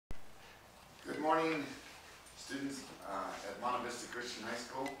Good morning, students at Monte Vista Christian High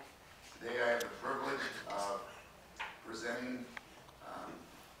School. Today I have the privilege of presenting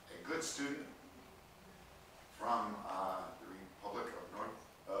a good student from the Republic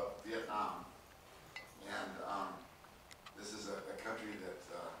of Vietnam. And this is a country that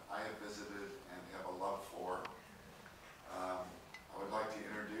I have visited and have a love for. I would like to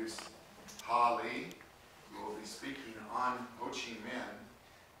introduce CHi, who will be speaking on Ho Chi Minh,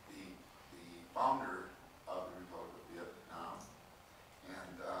 the founder of the Republic of Vietnam.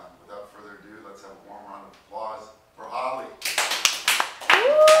 And without further ado, let's have a warm round of applause for CHi.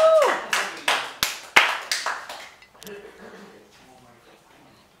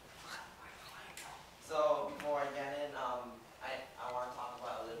 So before I get in, I want to talk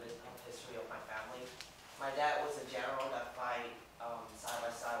about a little bit of history of my family. My dad was a general that fight side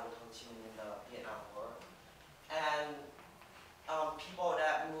by side with Ho Chi Minh in the Vietnam War. And people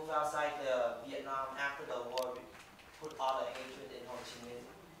that moved outside the Vietnam after the war put all the hatred in Ho Chi Minh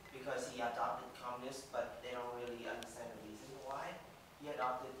because he adopted communists, but they don't really understand the reason why he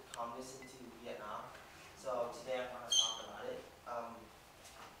adopted communists into Vietnam. So today I want to talk about it.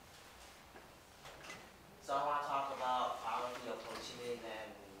 So I want to talk about poverty of Ho Chi Minh and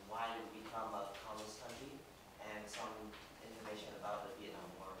why it became a communist country, and some information about the Vietnam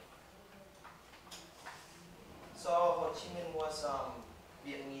War. So Ho Chi Minh was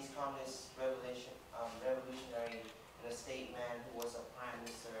Vietnamese communist revolutionary and a statesman who was a prime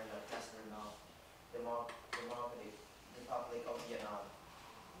minister and a president of the Democratic Republic of Vietnam.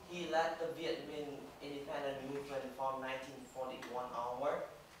 He led the Viet Minh independent movement from 1941 onward,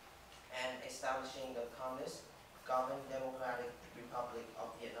 and establishing the Communist Governed Democratic Republic of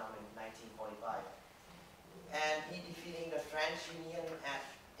Vietnam in 1945. And he defeating the French Union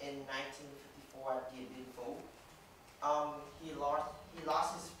in 1954 at Dien Bien Phu. He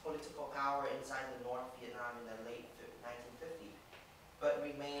lost his political power inside the North Vietnam in the late 1950s, but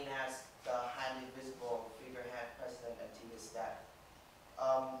remained as the highly visible figurehead president until his death.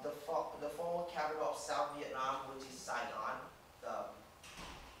 The former capital of South Vietnam, which is Saigon,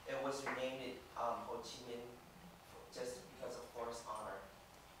 it was renamed Ho Chi Minh just because of forced honor.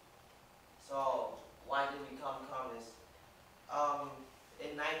 So why did we become communist?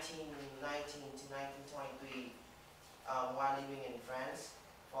 In 1919 to 1923, while living in France,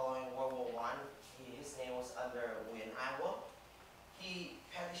 following World War I, his name was under Nguyen Ai Quốc. He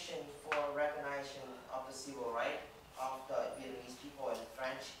petitioned for recognition of the civil right of the Vietnamese people in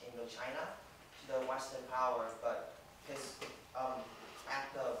French Indochina to the Western powers, but his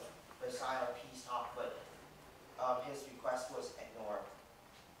at the Versailles peace talk, but his request was ignored.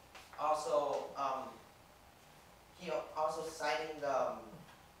 Also, he also citing the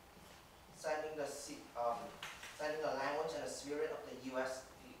language and the spirit of the U.S.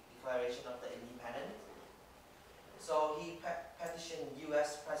 Declaration of the Independence. So he petitioned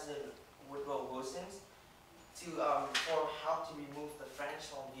U.S. President Woodrow Wilson for help to remove the French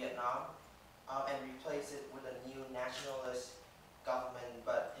from Vietnam and replace it with a new nationalist government,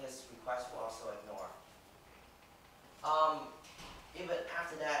 but his request was also ignored. Even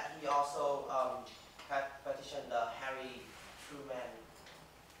after that, he also petitioned Harry Truman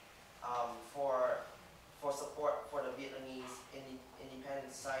for support for the Vietnamese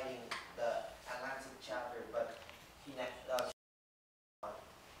independence, citing the Atlantic chapter, but he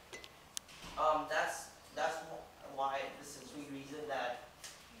that's why this is the reason that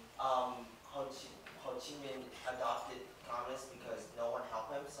Ho Chi Minh adopted communists, because no one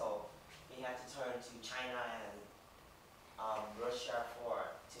helped him, so he had to turn to China and Russia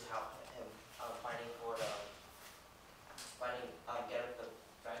to help him get rid of the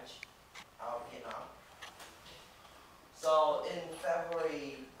French out of Vietnam. So in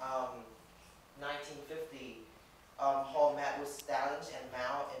February 1950, Ho met with Stalin and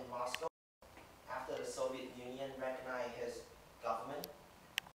Mao in Moscow after the Soviet Union recognized his government.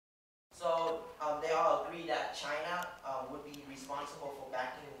 So they all agreed that China would be responsible for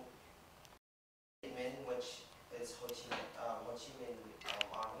backing Viet Minh, which is Ho Chi Minh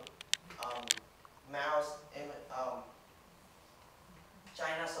army.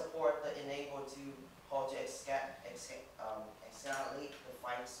 China support the enable to Ho to escalate the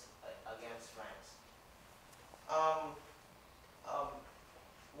fights against France.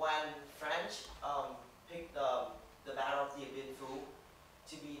 When French picked the Battle of Dien Bien Phu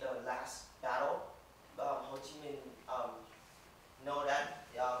to be the last battle, Ho Chi Minh know that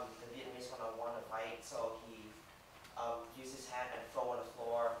the Vietnamese gonna want to fight, so he used his hand and throw on the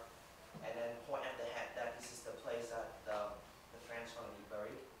floor, and then point at the head that this is the place that the French gonna be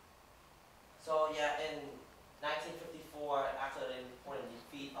buried. So yeah, in 1954, after the important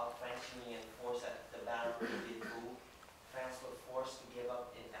defeat of French Union forces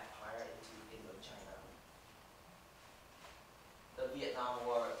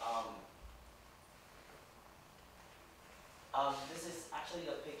This is actually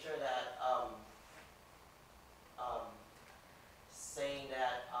the picture that saying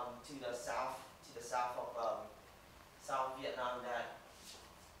that to the south of South Vietnam that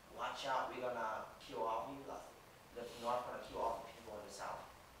watch out, we're gonna kill all of you. Like, the North gonna kill all the people in the South.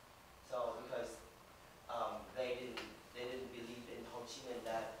 So because they didn't believe in Ho Chi Minh,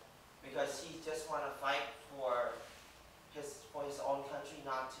 that because he just want to fight for his own country,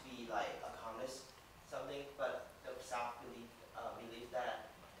 not to be like a communist something, but the South believed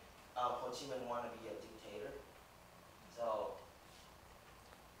that Ho Chi Minh want to be a dictator. So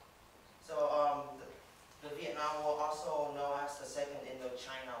the Vietnam War, also known as the Second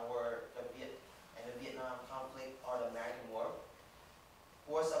Indochina War, and the Vietnam conflict or the American War,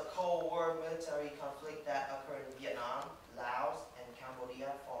 was a Cold War military conflict that occurred in Vietnam, Laos, and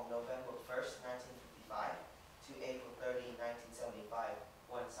Cambodia from November 1st, 1955 to April 30, 1975,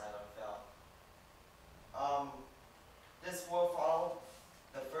 when Saigon fell. This war followed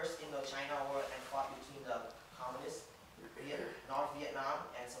the First Indochina War and fought between the communist North Vietnam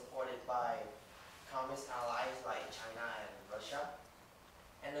and supported by communist allies like China and Russia,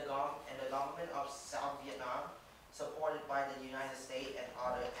 and the government of South Vietnam, supported by the United States and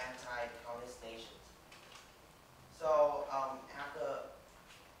other anti-communist nations. So after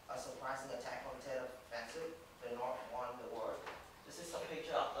a surprising attack on Tet Offensive, the North won the war. This is a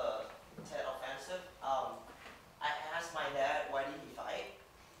picture of the Tet Offensive. I asked my dad why did he fight,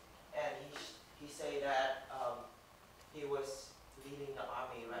 and he said that he was leading the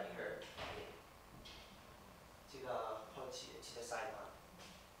army right here to the Saigon.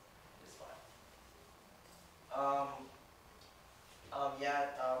 This one.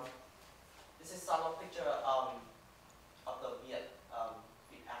 This is some picture of the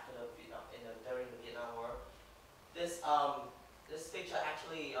after the Vietnam during the Vietnam War. This picture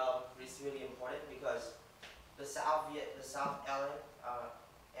actually is really important because the South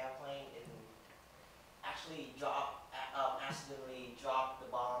airplane actually accidentally dropped the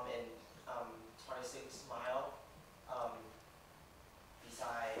bomb in 26 mile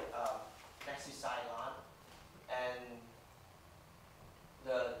beside next to Saigon, and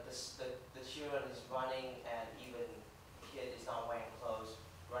the children is running, and even the kid is not wearing clothes,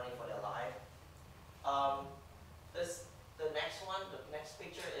 running for their life. The next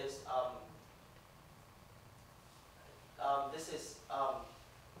picture is this is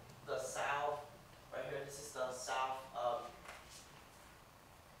the South right here. This is the South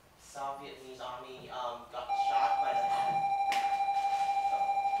Vietnamese army got